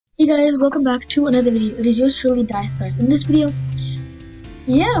Hey guys, welcome back to another video. It is yours truly, DiaStarz. In this video,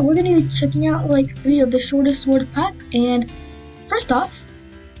 we're gonna be checking out like 3 of the shortest sword pack. And first off,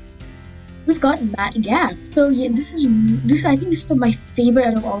 we've got Matt Gab. So yeah, I think this is my favorite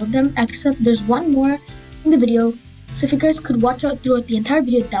out of all of them, except there's one more in the video. So if you guys could watch out throughout the entire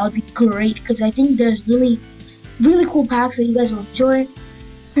video, that would be great, because I think there's really cool packs that you guys will enjoy,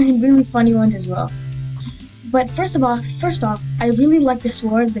 and really funny ones as well. But first off, I really like the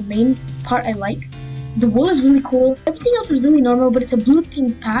sword. The main part I like. The wool is really cool. Everything else is really normal, but it's a blue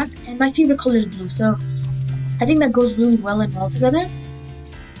themed pack, and my favorite color is blue, so I think that goes really well together.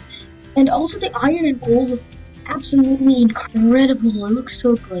 And also the iron and gold look absolutely incredible. It looks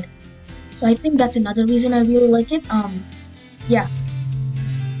so good. So I think that's another reason I really like it. Yeah.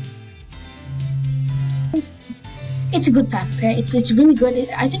 It's a good pack, okay? It's really good.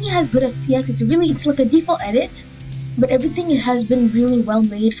 I think it has good FPS. It's like a default edit, but everything has been really well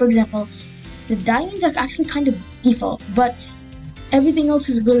made. For example, the diamonds are actually kind of default, but everything else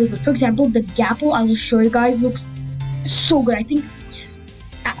is really good. For example, the gapple I will show you guys looks so good. I think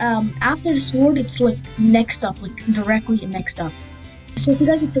after the sword, it's like next up, like directly next up. So if you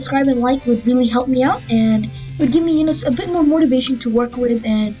guys would subscribe and like, it would really help me out, and it would give me, a bit more motivation to work with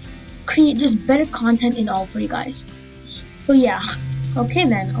and create just better content in all for you guys. So yeah, okay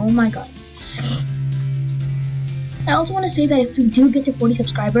then. Oh my god. I also want to say that if we do get to 40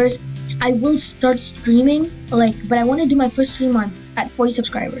 subscribers, I will start streaming, but I want to do my first stream at 40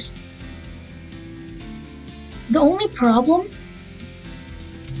 subscribers. The only problem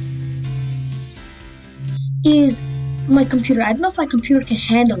is my computer. I don't know if my computer can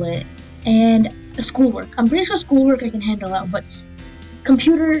handle it, and schoolwork. I'm pretty sure schoolwork I can handle out, but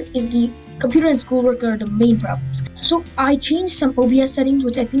computer and schoolwork are the main problems. So I changed some OBS settings,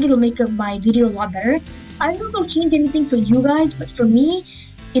 which I think it'll make my video a lot better. I don't know if it'll change anything for you guys, but for me,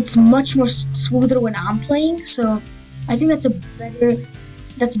 it's much more smoother when I'm playing. So I think that's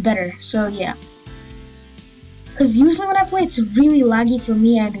better. So yeah, because usually when I play, it's really laggy for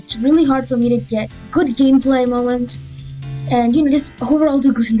me, and it's really hard for me to get good gameplay moments, and just overall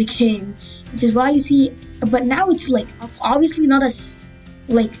do good in the game, which is why you see. But now it's like obviously not as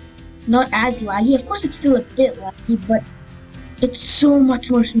laggy. Of course, it's still a bit laggy, but it's so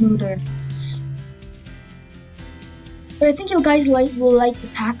much more smoother. But I think you guys will like the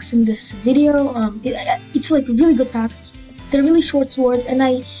packs in this video. It's like really good packs. They're really short swords, and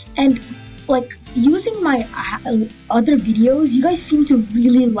using my other videos, you guys seem to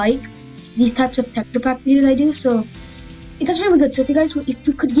really like these types of texture pack videos I do. So that's really good. So if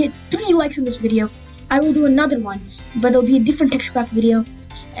we could get 3 likes on this video, I will do another one, but it'll be a different texture pack video.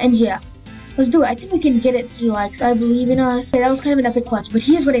 And yeah, let's do it. I think we can get it 3 likes. I believe in us. Yeah, that was kind of an epic clutch, but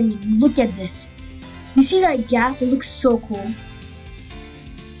here's what I mean. Look at this. You see that gap? It looks so cool.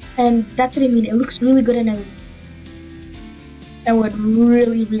 And that's what I mean. It looks really good, and I would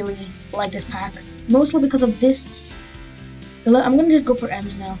really like this pack. Mostly because of this. I'm gonna just go for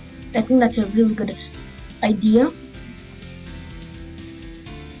M's now. I think that's a really good idea.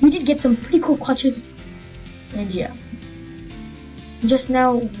 We did get some pretty cool clutches. And yeah. Just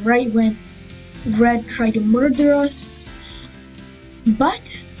now, right when Red tried to murder us.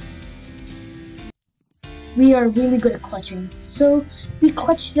 But we are really good at clutching. So we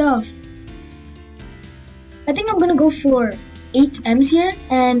clutched off. I think I'm gonna go for 8 M's here,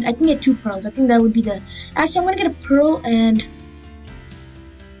 and I can get 2 pearls. I think that would be actually, I'm gonna get a pearl and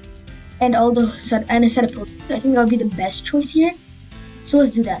a set of pearls. I think that would be the best choice here. So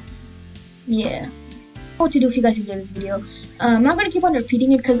let's do that. Yeah. What to do if you guys enjoyed this video. I'm not going to keep on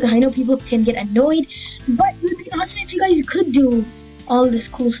repeating it because I know people can get annoyed, but it would be awesome if you guys could do all this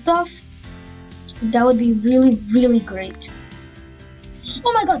cool stuff. That would be really great.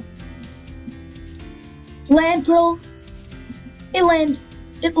 Oh my god! Land pearl! It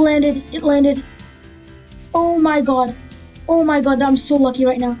landed! Oh my god! Oh my god, I'm so lucky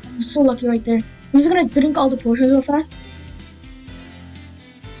right now. I'm so lucky right there. I'm just gonna drink all the potions real fast.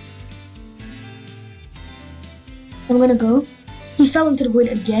 I'm gonna go. He fell into the void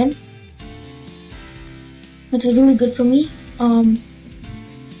again. That's really good for me.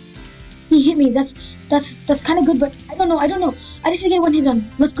 He hit me. That's kind of good, but I don't know. I just need to get 1 hit done.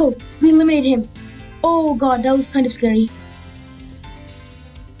 Let's go. We eliminated him. Oh god, that was kind of scary.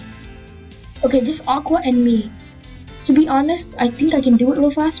 Okay, just Aqua and me. To be honest, I think I can do it real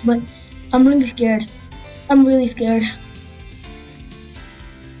fast, but I'm really scared.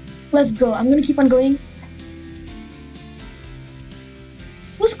 Let's go. I'm gonna keep on going.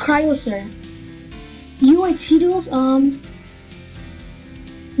 Who's Cryo, sir? UHC duels? No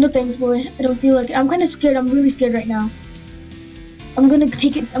thanks, boy. I don't feel like it. I'm kind of scared. I'm really scared right now. I'm gonna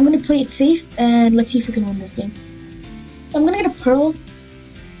take it. I'm gonna play it safe, and let's see if we can win this game. So I'm gonna get a pearl.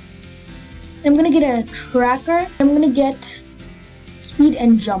 I'm gonna get a tracker. I'm gonna get speed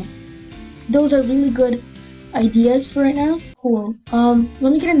and jump. Those are really good ideas for right now. Cool.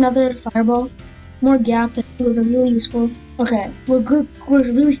 Let me get another fireball. More gap. Those are really useful. Okay, we're good.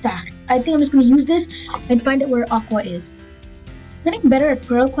 We're really stacked. I think I'm just gonna use this and find out where Aqua is. I'm getting better at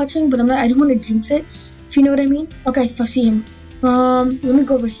pearl clutching, but I don't want to jinx it. If you know what I mean. Okay, if I see him. Let me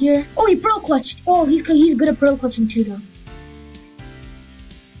go over here. Oh, he pearl clutched. Oh, he's good at pearl clutching too, though.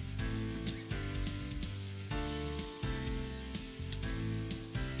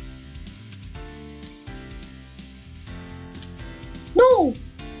 No!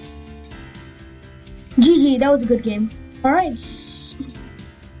 GG, that was a good game. Alright.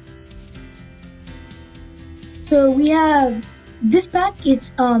 So we have this pack.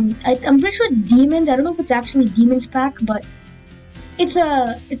 It's I'm pretty sure it's Demons. I don't know if it's actually Deemons Pack, but it's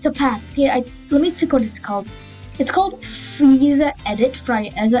a pack. Okay, let me check what it's called. It's called Frieza Edit.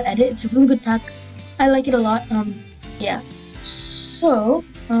 It's a really good pack. I like it a lot. Yeah. So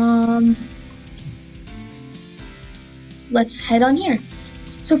let's head on here.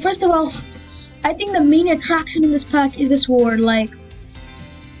 So first of all, I think the main attraction in this pack is this sword. Like,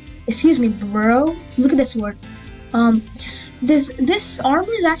 excuse me, bro. Look at this sword. This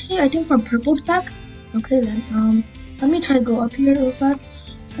armor is actually, I think, from Purple's pack. Okay then. Let me try to go up here real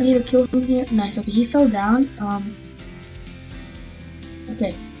fast. I need to kill him here. Nice. Okay, he fell down.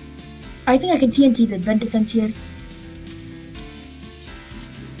 Okay. I think I can TNT the bed defense here.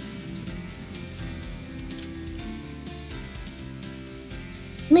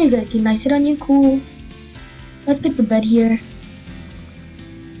 Maybe I can nice hit on you. Cool. Let's get the bed here.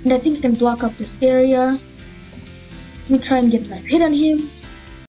 And I think I can block up this area. Let me try and get a nice hit on him.